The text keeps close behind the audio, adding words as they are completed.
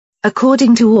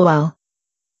according to Orwell.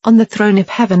 On the throne of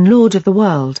heaven, Lord of the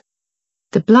world.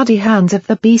 The bloody hands of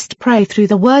the beast pray through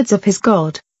the words of his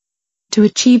God. To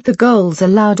achieve the goals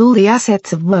allowed all the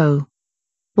assets of woe.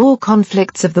 War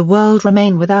conflicts of the world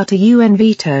remain without a UN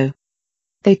veto.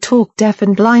 They talk deaf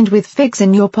and blind with figs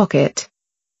in your pocket.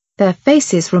 Their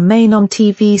faces remain on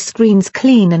TV screens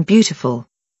clean and beautiful.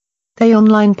 They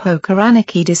online poker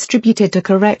anarchy distributed to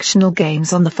correctional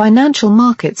games on the financial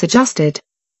markets adjusted.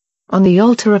 On the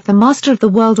altar of the master of the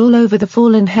world, all over the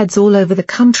fallen heads, all over the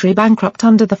country bankrupt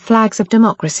under the flags of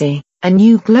democracy, a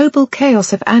new global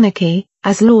chaos of anarchy,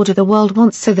 as Lord of the world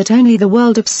wants, so that only the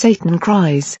world of Satan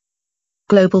cries.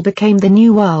 Global became the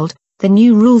new world, the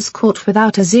new rules court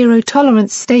without a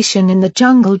zero-tolerance station in the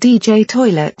jungle DJ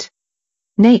toilet.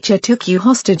 Nature took you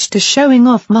hostage to showing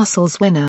off muscles, winner.